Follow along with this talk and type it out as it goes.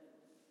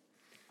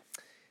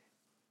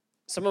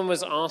Someone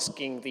was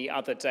asking the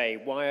other day,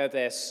 why are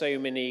there so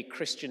many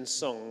Christian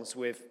songs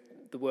with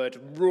the word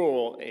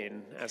roar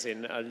in, as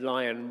in a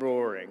lion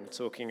roaring,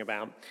 talking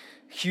about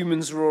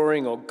humans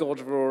roaring or God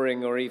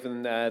roaring or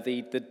even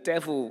the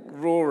devil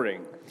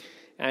roaring.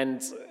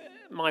 And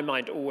my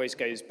mind always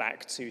goes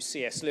back to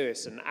C.S.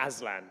 Lewis and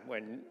Aslan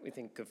when we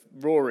think of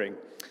roaring.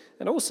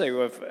 And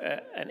also of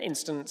an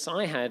instance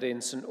I had in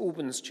St.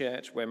 Albans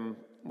Church when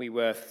we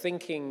were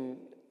thinking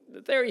the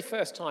very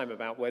first time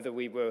about whether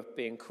we were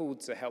being called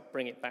to help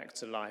bring it back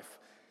to life,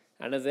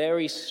 and a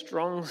very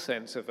strong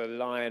sense of a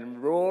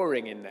lion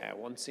roaring in there,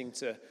 wanting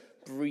to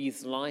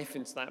breathe life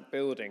into that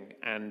building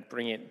and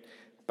bring it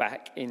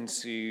back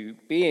into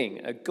being,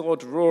 a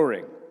God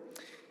roaring.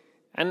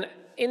 And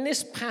in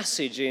this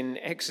passage in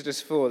Exodus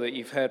 4 that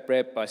you've heard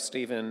read by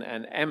Stephen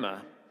and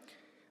Emma,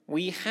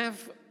 we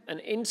have an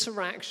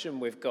interaction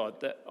with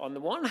God that on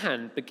the one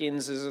hand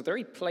begins as a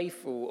very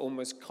playful,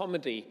 almost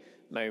comedy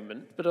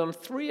moment, but on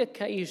 3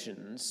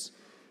 occasions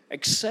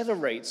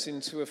accelerates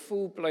into a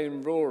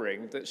full-blown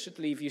roaring that should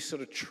leave you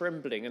sort of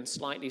trembling and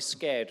slightly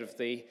scared of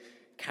the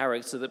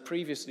character that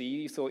previously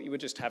you thought you were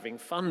just having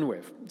fun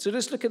with. So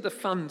let's look at the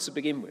fun to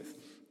begin with.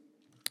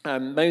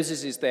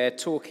 Moses is there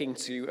talking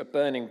to a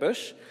burning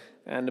bush,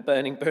 and the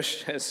burning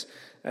bush has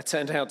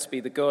turned out to be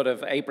the God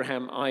of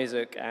Abraham,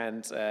 Isaac,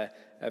 and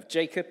of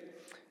Jacob.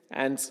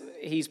 And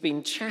he's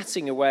been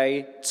chatting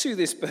away to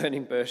this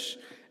burning bush.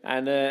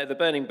 And the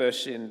burning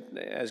bush,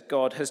 as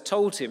God has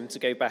told him to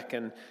go back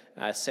and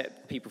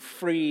set people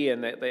free,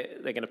 and they're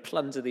going to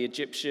plunder the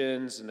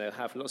Egyptians, and they'll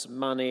have lots of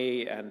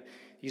money. And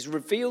he's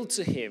revealed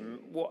to him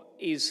what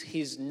is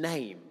his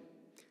name.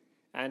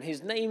 And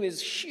his name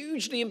is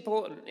hugely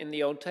important in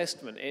the Old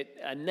Testament.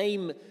 A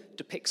name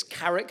depicts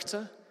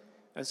character.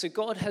 And so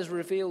God has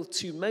revealed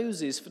to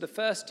Moses for the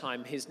first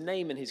time his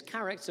name and his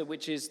character,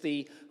 which is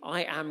the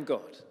I am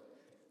God.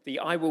 The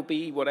I will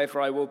be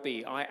whatever I will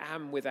be. I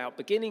am without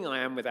beginning, I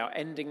am without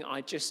ending,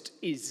 I just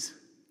is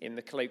in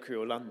the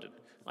colloquial London.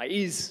 I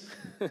is.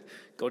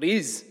 God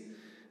is.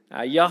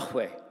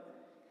 Yahweh.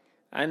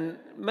 And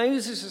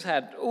Moses has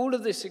had all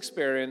of this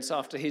experience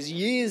after his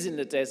years in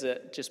the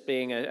desert, just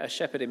being a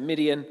shepherd in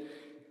Midian,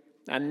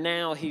 and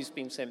now he's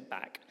been sent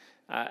back.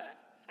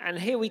 And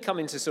here we come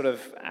into sort of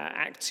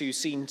Act 2,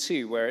 Scene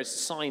 2, where it's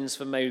signs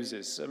for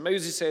Moses. And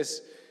Moses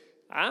says,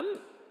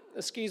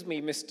 excuse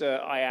me,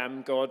 Mr. I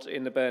am God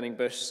in the burning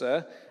bush,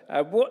 sir.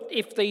 What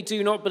if they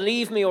do not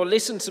believe me or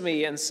listen to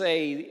me and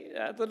say,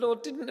 the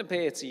Lord didn't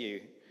appear to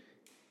you?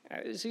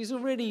 So he's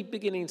already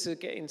beginning to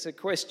get into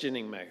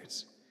questioning mode.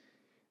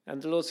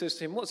 And the Lord says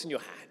to him, what's in your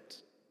hand?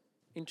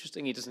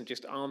 Interesting, he doesn't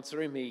just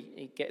answer him,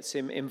 he gets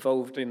him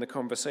involved in the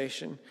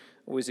conversation.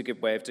 Always a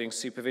good way of doing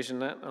supervision,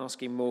 that,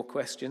 asking more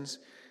questions.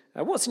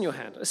 What's in your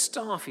hand? A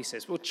staff, he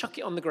says. Well, chuck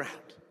it on the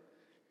ground.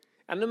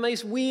 And the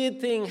most weird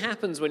thing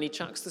happens when he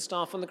chucks the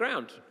staff on the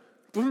ground.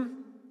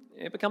 Boom,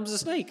 it becomes a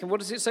snake. And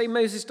what does it say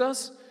Moses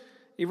does?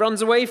 He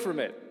runs away from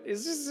it.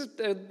 It's just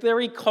a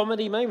very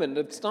comedy moment.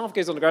 The staff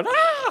goes on the ground.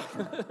 Ah!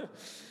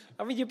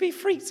 I mean, you'd be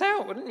freaked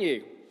out, wouldn't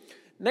you?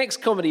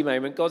 Next comedy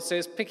moment, God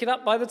says, pick it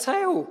up by the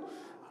tail.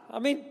 I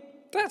mean,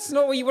 that's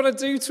not what you want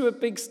to do to a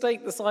big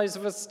snake the size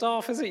of a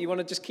staff, is it? You want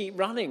to just keep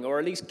running, or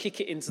at least kick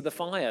it into the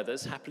fire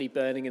that's happily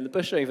burning in the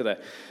bush over there.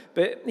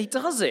 But he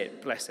does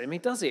it, bless him, he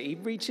does it. He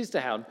reaches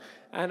down,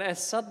 and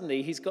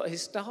suddenly he's got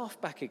his staff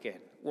back again.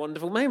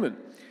 Wonderful moment.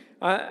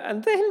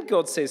 And then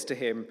God says to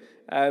him,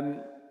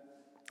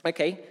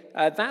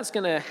 that's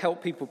going to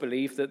help people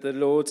believe that the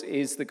Lord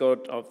is the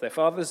God of their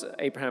fathers,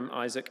 Abraham,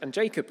 Isaac, and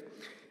Jacob.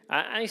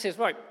 And he says,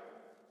 right,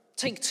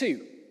 take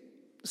 2.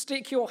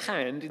 Stick your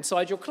hand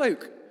inside your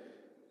cloak.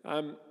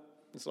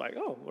 It's like,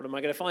 oh, what am I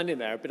going to find in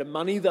there? A bit of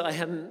money that I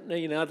hadn't,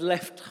 I'd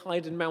left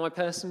hiding around my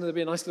person. There'd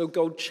be a nice little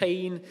gold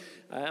chain.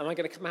 Am I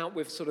going to come out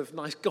with sort of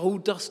nice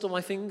gold dust on my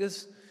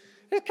fingers?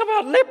 It's come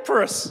out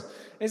leprous.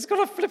 It's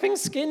got a flipping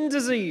skin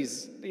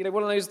disease.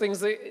 One of those things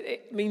that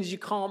it means you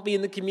can't be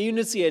in the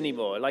community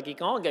anymore. Like he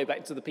can't go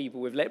back to the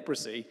people with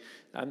leprosy.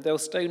 They'll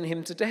stone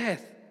him to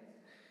death.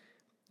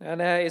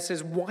 And it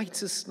says,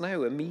 white as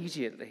snow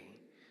immediately.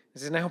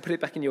 It says, now put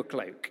it back in your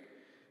cloak.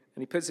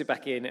 And he puts it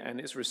back in,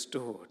 and it's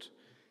restored.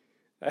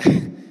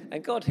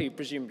 And God, who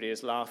presumably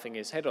is laughing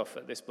his head off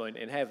at this point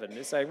in heaven,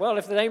 is saying, well,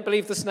 if they don't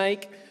believe the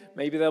snake,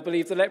 maybe they'll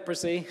believe the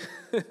leprosy,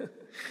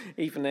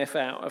 even if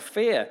out of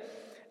fear.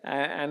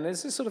 And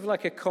there's sort of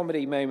like a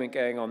comedy moment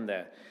going on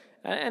there.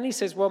 And he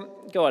says, well,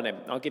 go on then,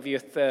 I'll give you a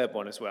third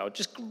one as well.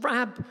 Just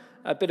grab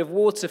a bit of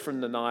water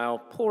from the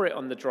Nile, pour it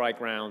on the dry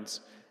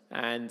ground,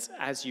 and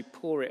as you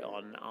pour it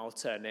on, I'll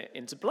turn it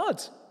into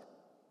blood.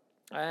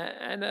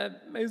 And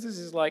Moses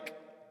is like,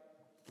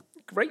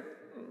 great,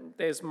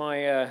 there's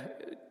my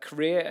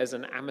career as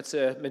an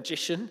amateur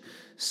magician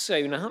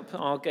sewn up.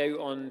 I'll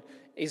go on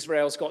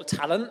Israel's Got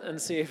Talent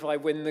and see if I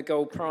win the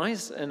gold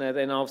prize, and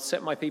then I'll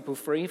set my people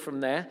free from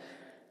there.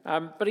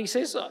 But he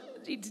says,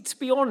 to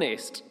be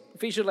honest,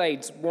 visual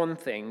aid's one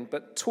thing,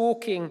 but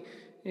talking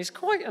is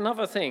quite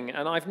another thing,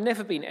 and I've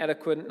never been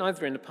eloquent,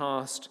 neither in the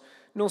past,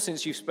 nor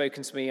since you've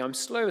spoken to me. I'm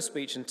slow of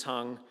speech and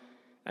tongue,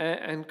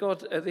 And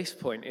God, at this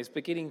point, is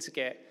beginning to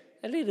get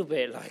a little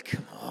bit like,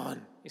 come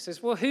on. He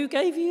says, well, who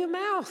gave you a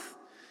mouth?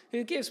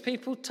 Who gives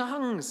people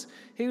tongues?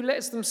 Who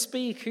lets them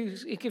speak? Who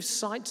gives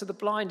sight to the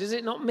blind? Is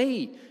it not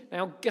me?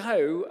 Now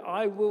go,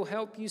 I will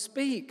help you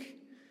speak.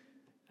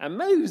 And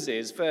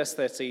Moses, verse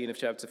 13 of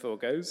chapter 4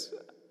 goes,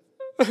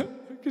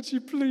 could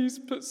you please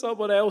put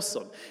someone else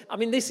on? I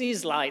mean, this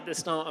is like the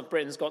start of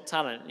Britain's Got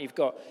Talent. You've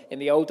got, in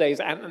the old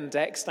days, Ant and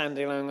Dec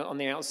standing on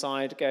the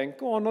outside going,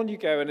 go on you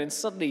go. And then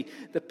suddenly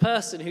the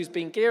person who's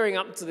been gearing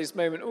up to this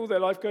moment all their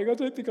life going, I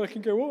don't think I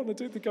can go on, I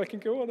don't think I can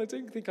go on, I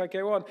don't think I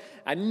go on.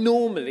 And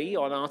normally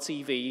on our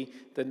TV,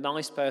 the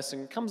nice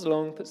person comes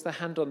along, puts their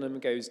hand on them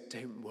and goes,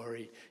 don't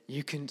worry,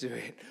 you can do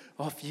it.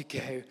 Off you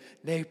go,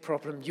 no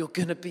problem. You're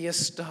going to be a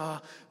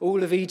star.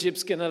 All of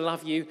Egypt's going to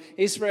love you.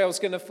 Israel's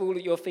going to fall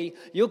at your feet.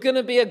 You're going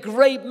to be a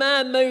great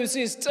man,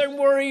 Moses. Don't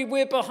worry,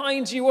 we're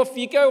behind you. Off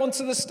you go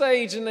onto the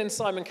stage. And then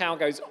Simon Cowell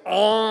goes,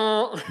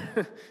 oh,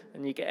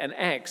 and you get an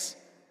X.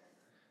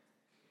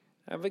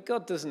 But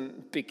God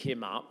doesn't big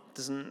him up,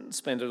 doesn't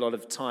spend a lot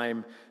of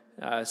time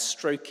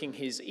stroking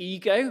his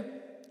ego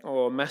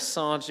or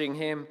massaging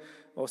him,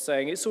 or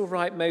saying, it's all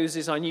right,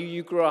 Moses, I knew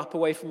you grew up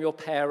away from your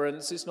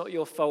parents. It's not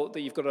your fault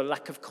that you've got a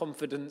lack of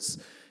confidence.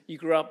 You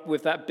grew up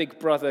with that big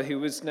brother who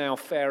was now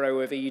Pharaoh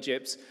of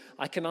Egypt.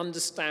 I can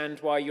understand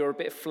why you're a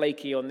bit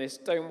flaky on this.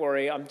 Don't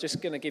worry, I'm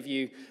just going to give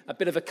you a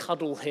bit of a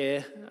cuddle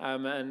here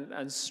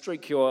and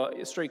stroke your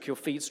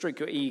feet, stroke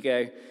your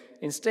ego.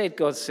 Instead,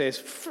 God says,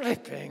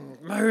 flipping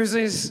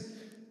Moses,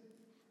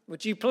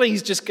 would you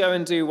please just go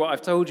and do what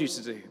I've told you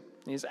to do?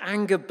 His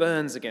anger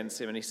burns against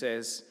him and he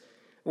says,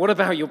 what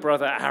about your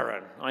brother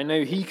Aaron? I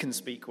know he can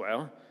speak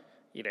well.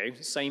 You know,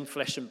 same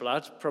flesh and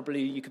blood.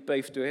 Probably you could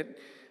both do it.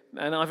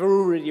 And I've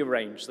already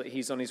arranged that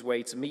he's on his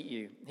way to meet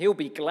you. He'll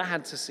be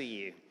glad to see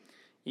you.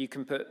 You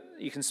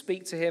can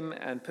speak to him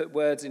and put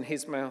words in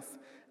his mouth,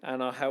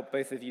 and I'll help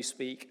both of you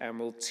speak and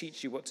will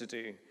teach you what to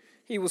do.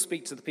 He will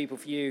speak to the people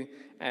for you,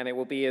 and it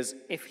will be as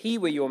if he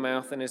were your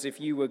mouth and as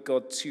if you were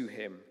God to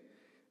him.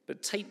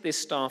 But take this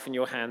staff in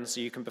your hand so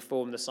you can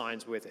perform the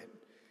signs with it.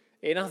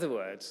 In other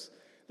words,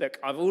 look,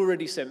 I've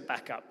already sent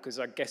backup because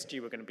I guessed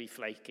you were going to be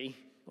flaky,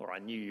 or I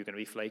knew you were going to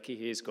be flaky.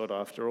 He is God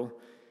after all.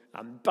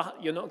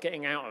 But you're not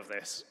getting out of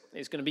this.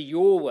 It's going to be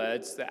your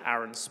words that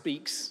Aaron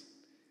speaks.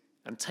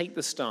 And take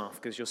the staff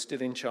because you're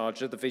still in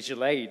charge of the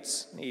visual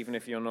aids, even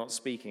if you're not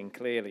speaking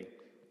clearly.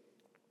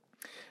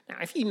 Now,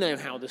 if you know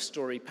how the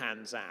story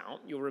pans out,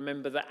 you'll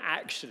remember that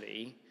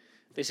actually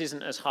this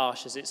isn't as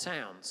harsh as it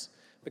sounds.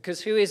 Because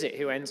who is it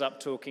who ends up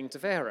talking to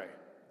Pharaoh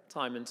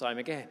time and time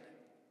again?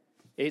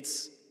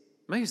 It's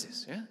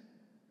Moses, yeah?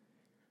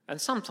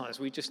 And sometimes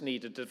we just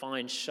need a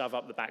divine shove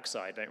up the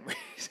backside, don't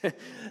we?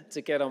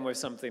 to get on with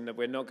something that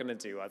we're not going to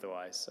do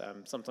otherwise.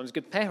 Sometimes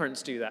good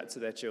parents do that to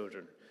their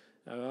children.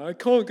 I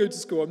can't go to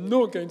school, I'm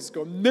not going to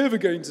school, I'm never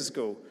going to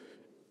school.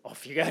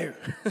 Off you go.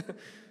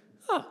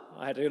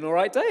 I had an all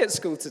right day at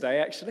school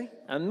today, actually.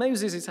 And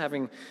Moses is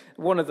having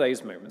one of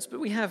those moments. But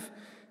we have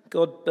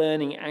God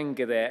burning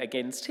anger there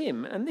against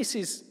him. And this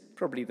is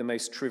probably the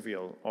most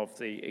trivial of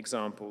the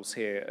examples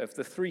here of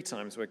the 3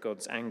 times where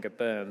God's anger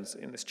burns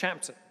in this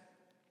chapter.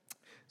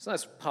 So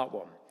that's part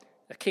 1,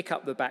 a kick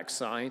up the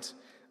backside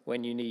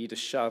when you need a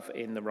shove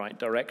in the right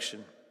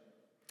direction.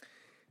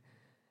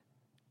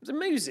 So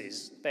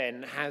Moses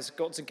then has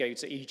got to go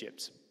to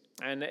Egypt.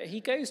 And he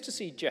goes to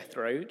see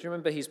Jethro. Do you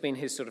remember he's been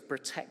his sort of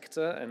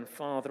protector and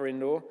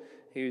father-in-law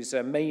who's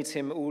made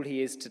him all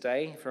he is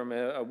today, from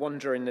a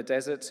wanderer in the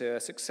desert to a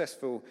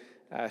successful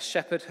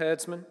shepherd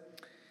herdsman.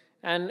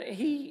 And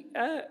he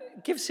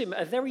gives him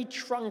a very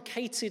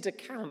truncated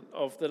account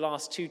of the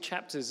last 2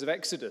 chapters of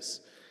Exodus.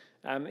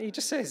 He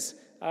just says,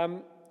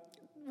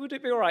 would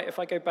it be all right if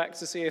I go back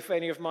to see if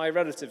any of my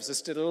relatives are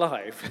still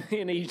alive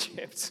in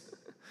Egypt?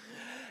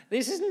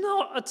 This is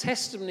not a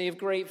testimony of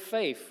great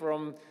faith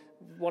from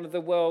one of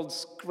the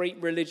world's great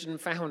religion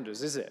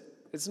founders, is it?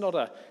 It's not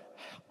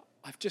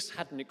I've just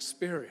had an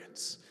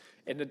experience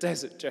in the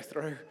desert,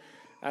 Jethro,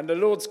 and the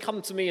Lord's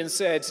come to me and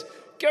said,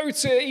 go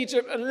to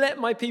Egypt and let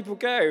my people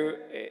go.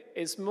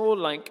 It's more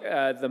like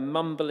the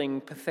mumbling,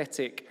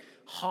 pathetic,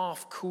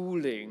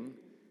 half-cooling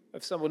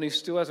of someone who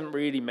still hasn't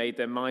really made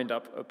their mind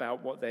up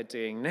about what they're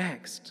doing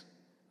next.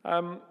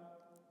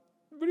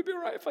 Would it be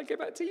all right if I go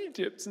back to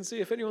Egypt and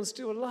see if anyone's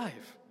still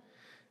alive?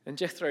 And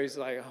Jethro's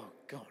like, oh,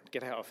 God,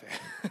 get out of here.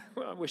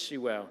 Well, I wish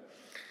you well.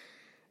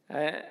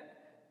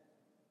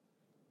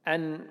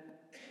 And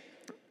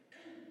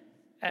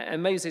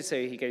Moses, so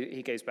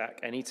he goes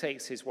back and he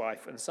takes his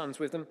wife and sons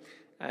with him,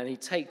 and he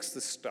takes the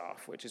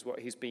staff, which is what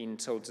he's been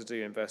told to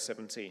do in verse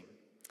 17.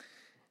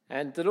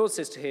 And the Lord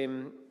says to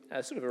him,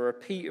 sort of a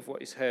repeat of what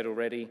he's heard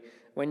already,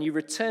 when you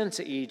return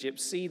to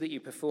Egypt, see that you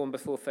perform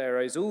before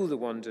Pharaoh all the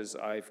wonders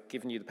I've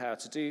given you the power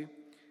to do,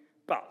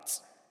 but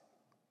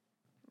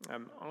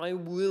I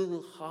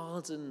will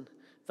harden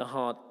the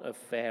heart of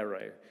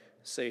Pharaoh,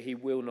 so he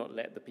will not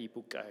let the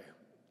people go.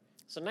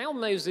 So now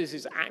Moses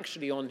is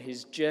actually on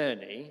his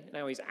journey.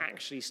 Now he's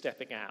actually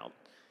stepping out.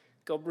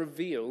 God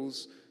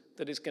reveals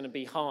that it's going to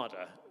be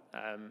harder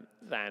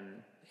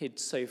than he'd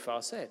so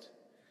far said.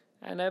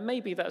 And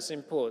maybe that's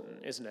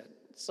important, isn't it?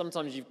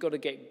 Sometimes you've got to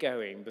get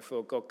going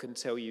before God can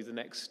tell you the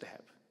next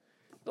step.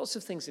 Lots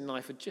of things in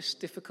life are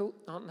just difficult,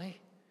 aren't they?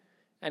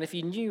 And if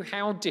you knew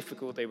how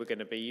difficult they were going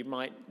to be, you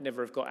might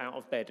never have got out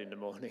of bed in the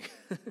morning.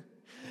 You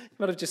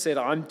might have just said,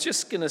 I'm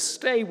just going to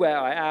stay where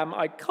I am.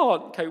 I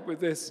can't cope with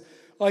this.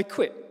 I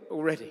quit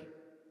already.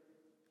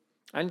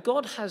 And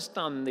God has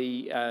done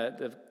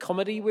the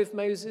comedy with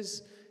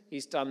Moses.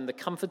 He's done the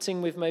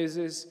comforting with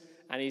Moses.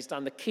 And he's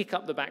done the kick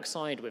up the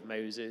backside with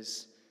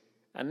Moses.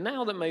 And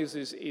now that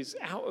Moses is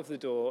out of the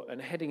door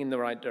and heading in the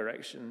right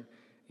direction,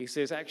 he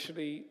says,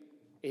 actually,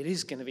 it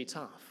is going to be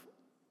tough.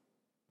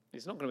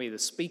 It's not going to be the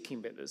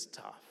speaking bit that's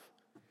tough.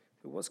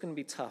 But what's going to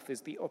be tough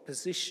is the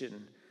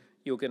opposition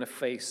you're going to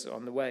face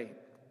on the way.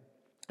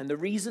 And the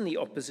reason the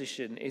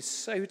opposition is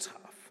so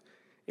tough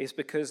is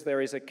because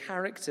there is a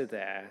character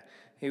there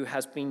who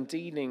has been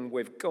dealing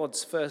with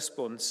God's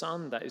firstborn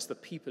son, that is the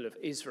people of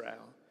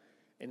Israel,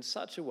 in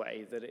such a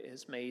way that it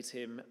has made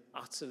him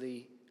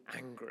utterly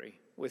angry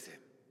with him.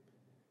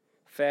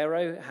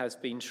 Pharaoh has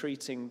been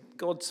treating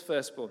God's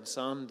firstborn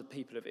son, the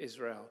people of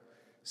Israel,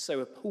 so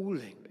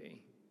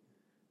appallingly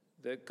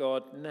that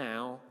God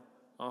now,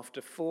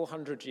 after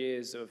 400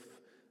 years of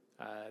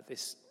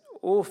this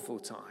awful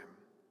time,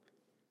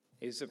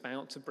 is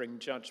about to bring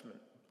judgment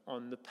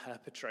on the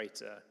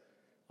perpetrator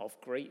of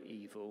great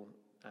evil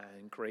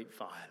and great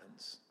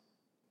violence.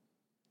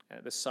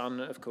 The son,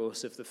 of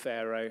course, of the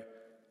Pharaoh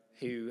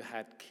who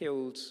had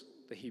killed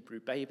the Hebrew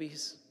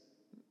babies,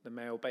 the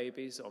male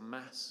babies en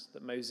masse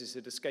that Moses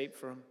had escaped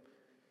from.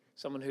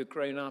 Someone who had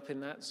grown up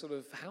in that sort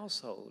of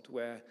household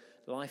where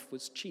life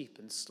was cheap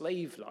and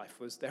slave life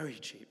was very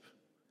cheap.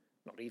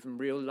 Not even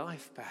real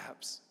life,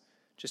 perhaps,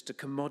 just a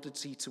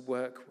commodity to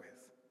work with.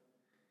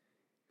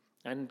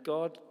 And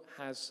God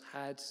has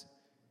had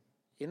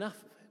enough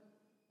of it.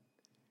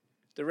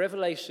 The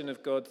revelation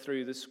of God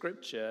through the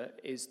scripture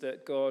is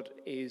that God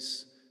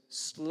is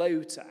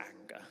slow to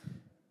anger.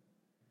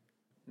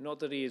 Not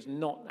that he is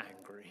not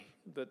angry,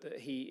 but that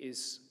he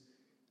is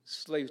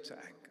slow to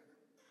anger.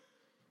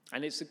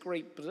 And it's a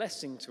great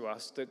blessing to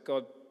us that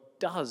God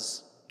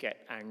does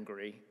get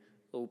angry,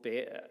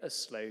 albeit at a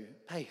slow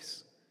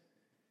pace.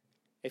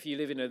 If you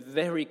live in a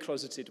very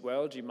closeted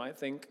world, you might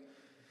think,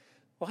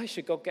 why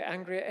should God get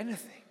angry at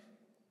anything?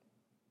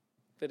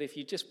 But if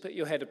you just put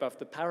your head above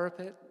the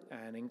parapet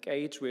and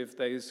engage with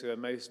those who are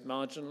most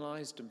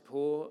marginalized and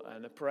poor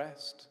and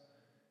oppressed,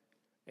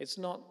 it's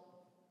not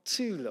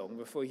too long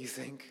before you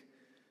think,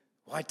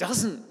 why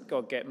doesn't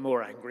God get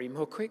more angry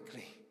more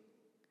quickly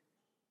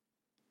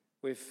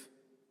with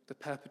the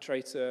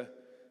perpetrator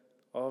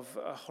of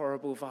a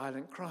horrible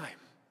violent crime,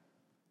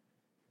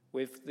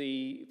 with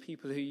the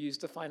people who use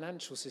the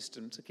financial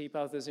system to keep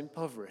others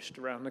impoverished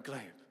around the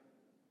globe?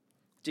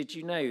 Did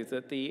you know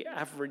that the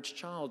average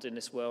child in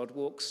this world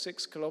walks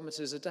 6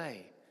 kilometers a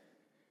day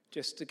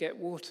just to get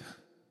water?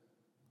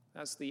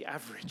 That's the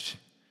average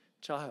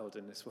child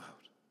in this world.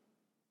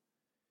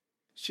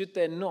 Should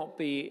there not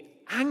be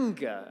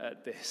anger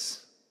at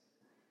this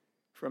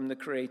from the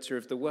creator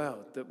of the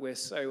world, that we're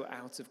so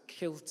out of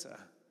kilter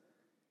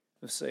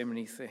of so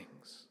many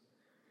things?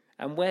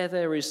 And where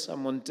there is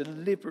someone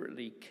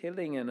deliberately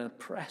killing and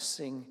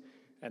oppressing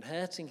and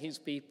hurting his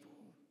people,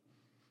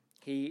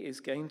 he is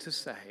going to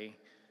say,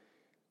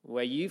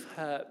 where you've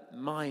hurt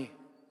my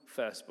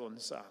firstborn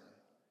son,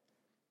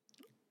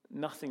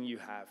 nothing you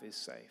have is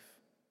safe.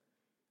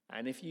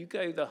 And if you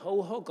go the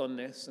whole hog on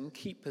this and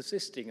keep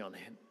persisting on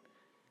it,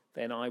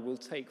 then I will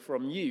take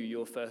from you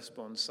your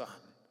firstborn son,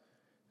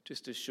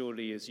 just as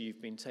surely as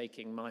you've been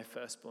taking my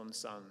firstborn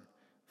son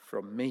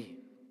from me.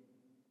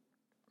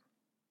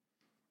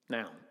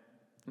 Now,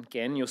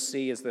 again, you'll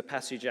see as the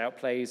passage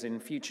outplays in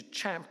future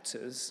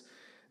chapters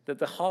that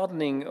the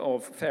hardening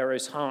of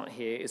Pharaoh's heart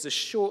here is a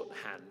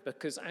shorthand,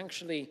 because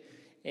actually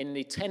in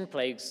the 10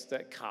 plagues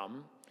that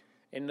come,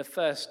 in the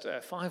first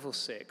 5 or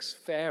 6,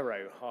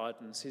 Pharaoh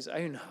hardens his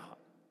own heart.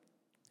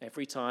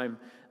 Every time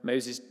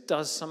Moses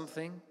does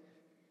something,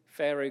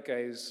 Pharaoh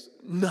goes,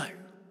 no,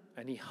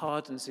 and he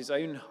hardens his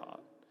own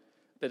heart.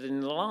 But in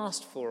the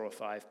last 4 or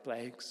 5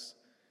 plagues,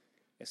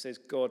 it says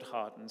God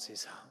hardens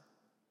his heart.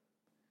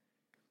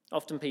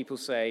 Often people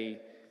say,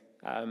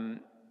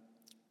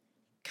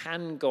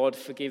 can God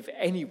forgive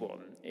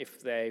anyone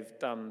if they've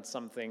done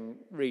something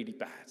really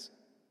bad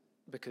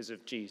because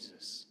of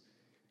Jesus?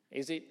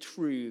 Is it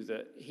true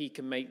that he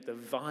can make the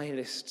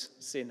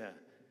vilest sinner,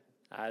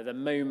 the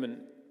moment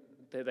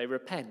that they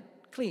repent,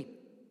 clean?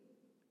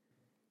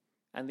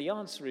 And the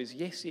answer is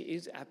yes, it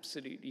is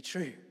absolutely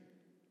true.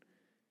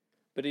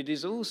 But it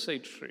is also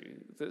true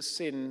that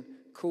sin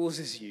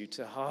causes you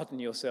to harden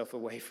yourself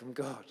away from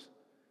God,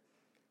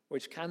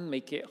 which can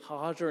make it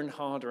harder and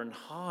harder and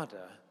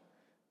harder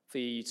for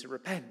you to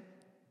repent.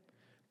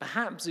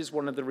 Perhaps is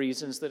one of the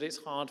reasons that it's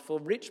hard for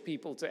rich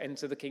people to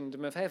enter the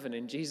kingdom of heaven,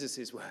 in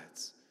Jesus'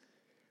 words.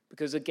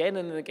 Because again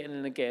and again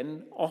and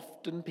again,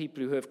 often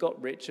people who have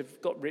got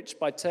rich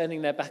by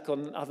turning their back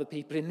on other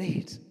people in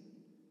need.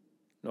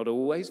 Not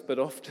always, but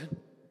often.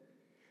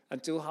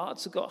 until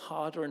hearts have got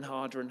harder and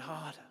harder and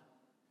harder.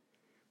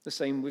 The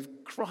same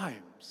with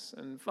crimes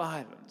and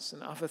violence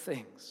and other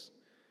things,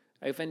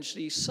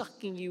 eventually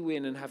sucking you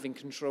in and having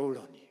control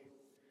on you.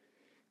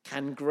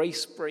 Can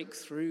grace break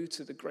through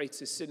to the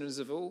greatest sinners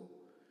of all?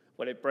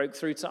 Well, it broke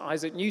through to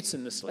Isaac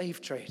Newton, the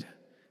slave trader.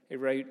 He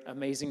wrote,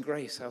 "Amazing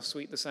grace, how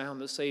sweet the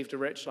sound that saved a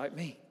wretch like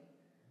me."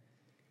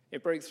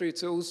 It broke through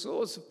to all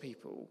sorts of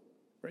people.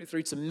 It broke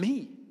through to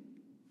me.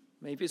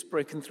 Maybe it's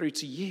broken through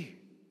to you.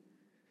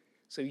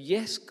 So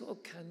yes,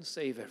 God can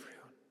save everyone.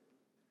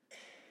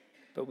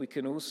 But we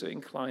can also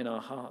incline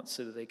our hearts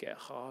so that they get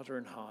harder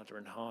and harder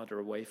and harder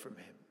away from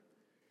him.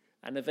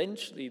 And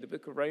eventually, the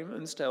book of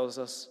Romans tells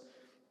us,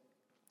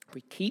 if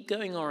we keep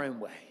going our own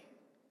way,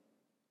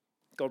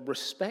 God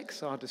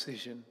respects our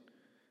decision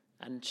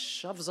and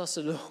shoves us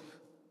along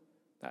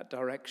that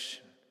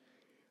direction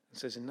and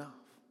says, enough.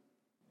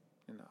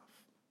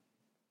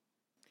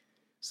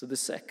 So the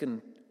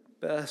second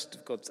burst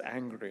of God's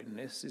anger in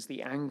this is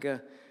the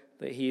anger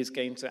that he is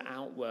going to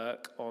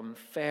outwork on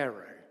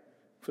Pharaoh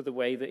for the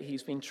way that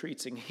he's been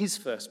treating his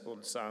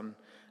firstborn son,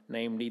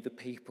 namely the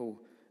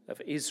people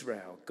of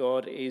Israel.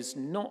 God is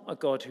not a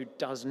God who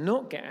does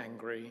not get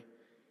angry,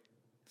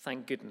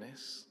 thank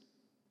goodness,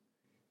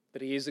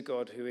 but he is a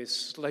God who is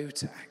slow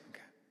to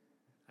anger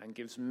and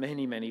gives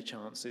many, many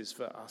chances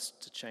for us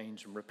to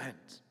change and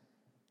repent.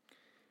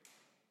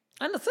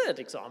 And the third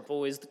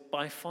example is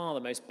by far the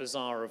most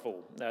bizarre of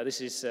all. Now,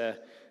 this is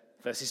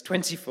verses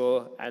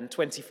 24 and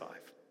 25.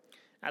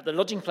 At the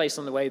lodging place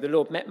on the way, the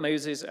Lord met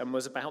Moses and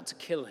was about to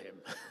kill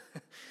him.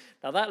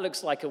 Now, that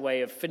looks like a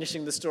way of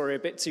finishing the story a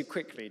bit too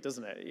quickly,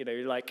 doesn't it? You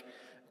know, like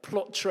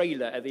plot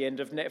trailer at the end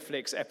of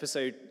Netflix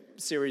episode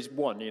series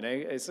 1, you know.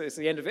 It's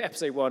the end of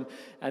episode 1,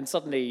 and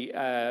suddenly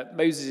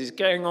Moses is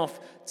going off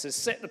to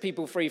set the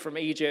people free from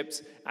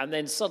Egypt, and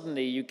then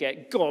suddenly you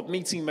get God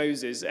meeting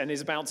Moses and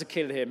is about to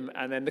kill him,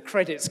 and then the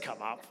credits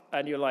come up,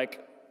 and you're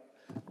like,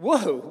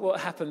 whoa, what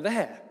happened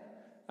there?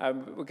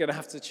 We're going to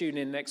have to tune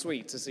in next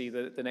week to see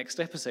the next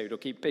episode, or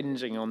keep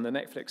binging on the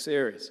Netflix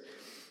series.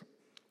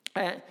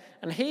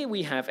 And here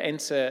we have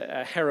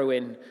enter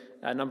heroine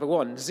number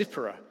 1,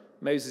 Zipporah,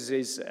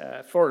 Moses'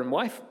 foreign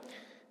wife,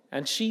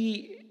 and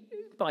she,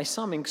 by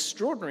some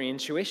extraordinary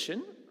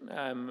intuition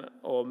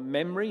or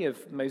memory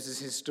of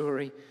Moses'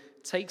 story,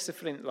 takes a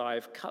flint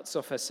knife, cuts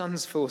off her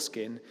son's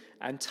foreskin,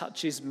 and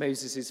touches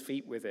Moses'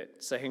 feet with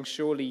it, saying,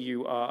 "Surely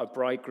you are a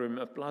bridegroom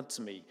of blood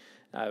to me,"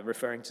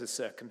 referring to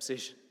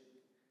circumcision.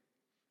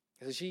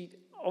 So she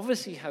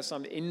obviously has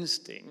some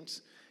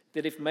instinct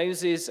that if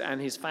Moses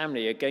and his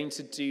family are going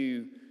to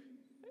do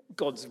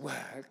God's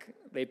work,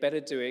 they better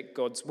do it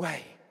God's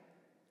way.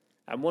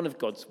 And one of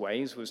God's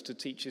ways was to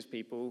teach his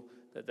people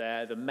that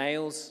the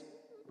males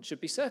should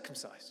be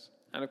circumcised.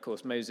 And of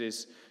course,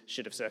 Moses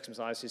should have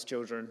circumcised his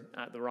children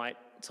at the right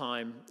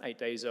time, 8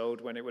 days old,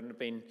 when it wouldn't have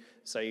been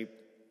so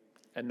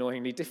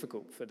annoyingly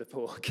difficult for the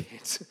poor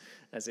kids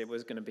as it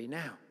was going to be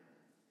now.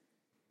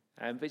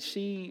 But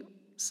she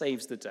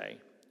saves the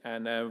day.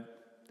 And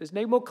there's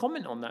no more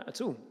comment on that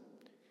at all.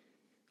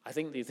 I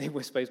think the thing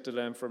we're supposed to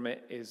learn from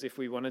it is if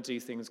we want to do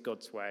things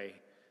God's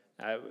way,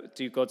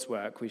 do God's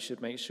work, we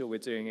should make sure we're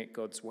doing it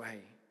God's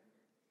way.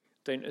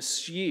 Don't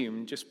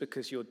assume just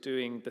because you're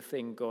doing the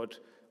thing God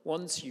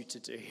wants you to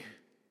do,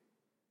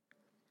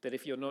 that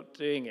if you're not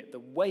doing it the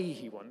way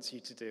he wants you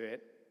to do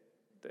it,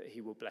 that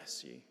he will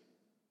bless you.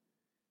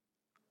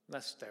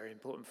 That's very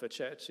important for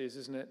churches,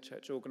 isn't it?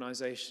 Church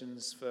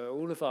organizations, for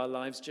all of our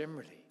lives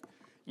generally.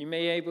 You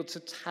may be able to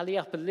tally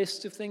up a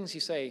list of things.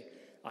 You say,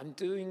 I'm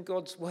doing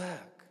God's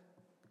work.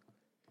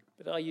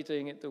 But are you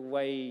doing it the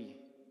way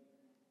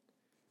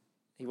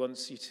he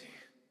wants you to?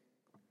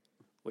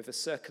 With a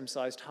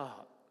circumcised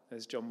heart,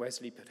 as John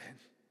Wesley put in.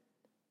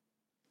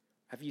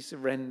 Have you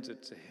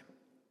surrendered to him?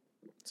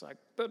 It's like,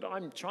 but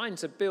I'm trying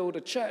to build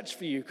a church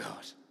for you,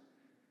 God.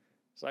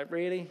 It's like,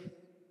 really?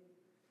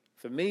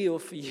 For me or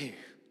for you?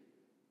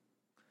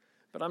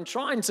 But I'm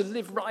trying to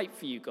live right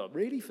for you, God.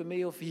 Really? For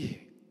me or for you?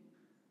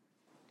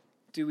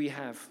 Do we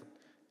have,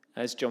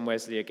 as John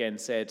Wesley again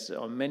said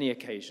on many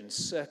occasions,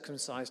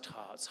 circumcised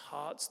hearts,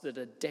 hearts that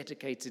are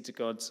dedicated to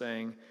God,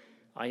 saying,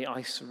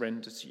 I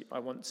surrender to you. I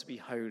want to be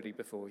holy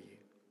before you.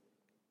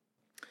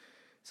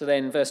 So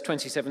then, verse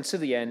 27 to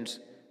the end,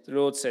 the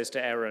Lord says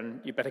to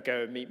Aaron, you better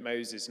go and meet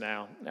Moses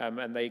now.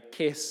 And they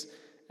kiss,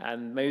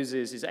 and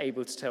Moses is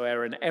able to tell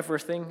Aaron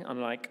everything,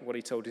 unlike what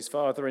he told his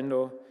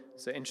father-in-law.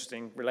 It's an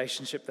interesting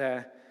relationship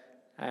there.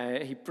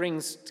 He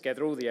brings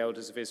together all the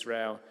elders of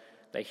Israel.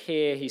 They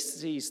hear, he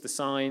sees the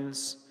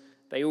signs,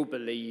 they all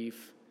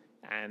believe,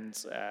 and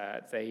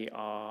they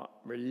are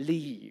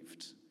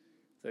relieved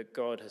that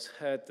God has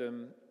heard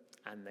them,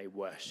 and they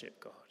worship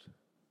God.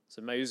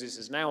 So Moses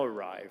has now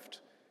arrived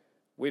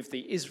with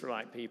the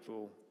Israelite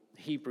people,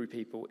 Hebrew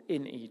people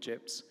in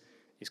Egypt.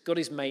 He's got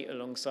his mate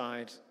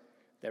alongside.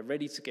 They're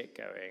ready to get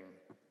going,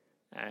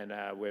 and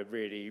we're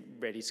really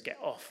ready to get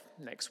off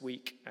next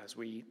week as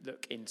we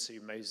look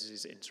into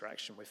Moses'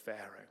 interaction with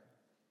Pharaoh.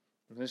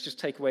 Let's just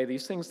take away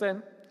these things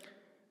then.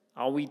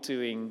 Are we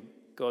doing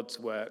God's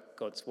work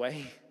God's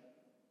way?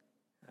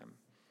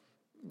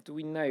 Do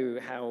we know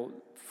how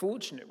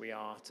fortunate we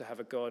are to have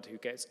a God who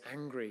gets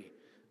angry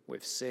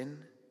with sin,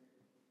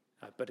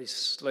 but is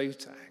slow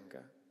to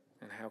anger,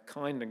 and how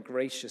kind and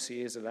gracious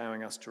he is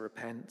allowing us to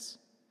repent?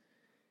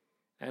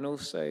 And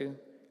also,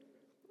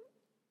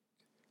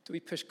 do we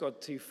push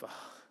God too far,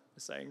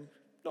 saying,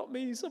 not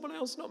me, someone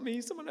else, not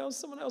me, someone else,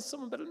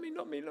 someone better than me,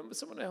 not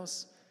someone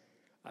else?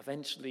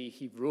 Eventually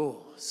he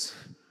roars,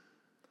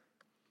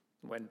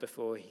 when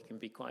before he can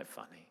be quite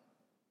funny.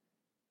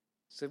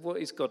 So what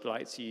is God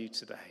like to you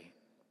today?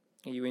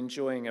 Are you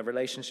enjoying a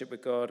relationship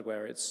with God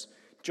where it's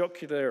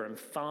jocular and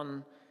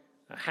fun?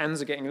 Hands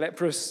are getting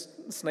leprous,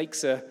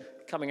 snakes are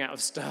coming out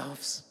of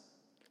staffs?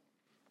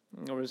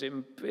 Or is it a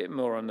bit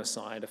more on the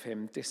side of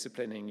him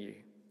disciplining you?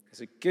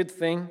 It's a good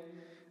thing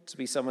to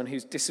be someone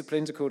who's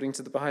disciplined according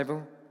to the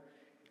Bible.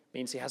 It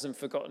means he hasn't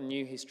forgotten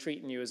you. He's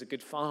treating you as a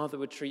good father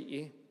would treat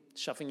you,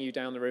 shoving you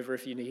down the river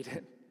if you need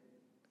it.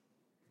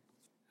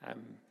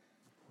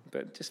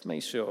 But just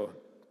make sure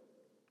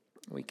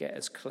we get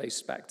as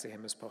close back to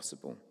him as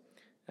possible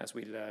as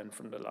we learn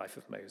from the life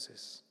of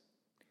Moses.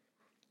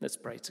 Let's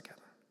pray together.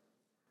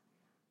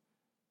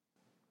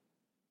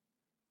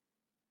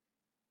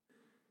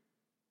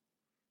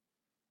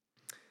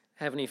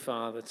 Heavenly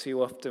Father,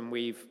 too often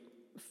we've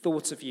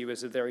thought of you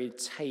as a very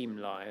tame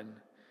lion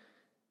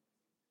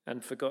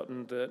and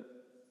forgotten that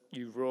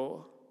you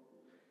roar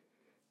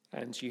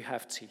and you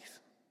have teeth.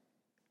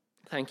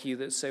 Thank you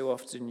that so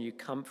often you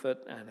comfort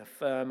and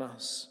affirm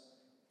us,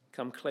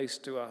 come close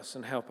to us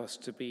and help us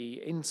to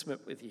be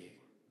intimate with you.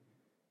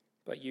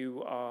 But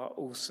you are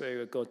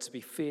also a God to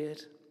be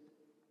feared,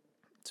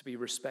 to be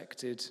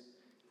respected,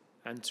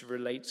 and to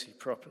relate to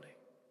properly.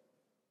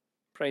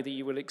 Pray that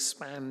you will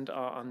expand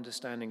our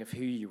understanding of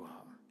who you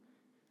are,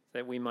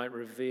 that we might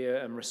revere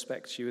and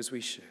respect you as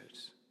we should,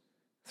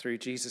 through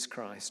Jesus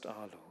Christ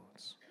our Lord.